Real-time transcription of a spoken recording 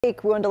We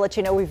wanted to let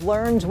you know we've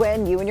learned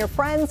when you and your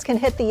friends can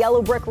hit the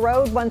yellow brick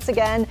road once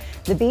again.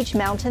 The Beech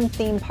Mountain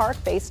theme park,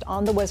 based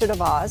on the Wizard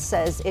of Oz,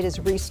 says it is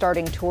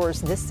restarting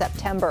tours this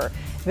September.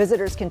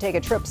 Visitors can take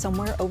a trip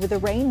somewhere over the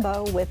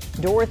rainbow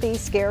with Dorothy,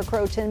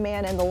 Scarecrow, Tin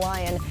Man, and the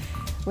Lion.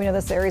 We know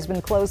this area's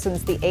been closed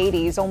since the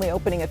 80s, only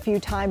opening a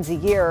few times a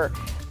year.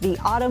 The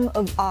Autumn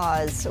of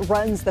Oz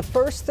runs the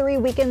first 3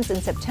 weekends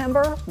in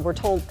September. We're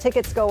told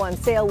tickets go on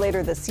sale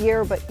later this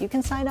year, but you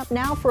can sign up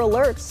now for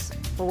alerts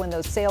for when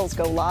those sales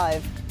go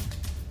live.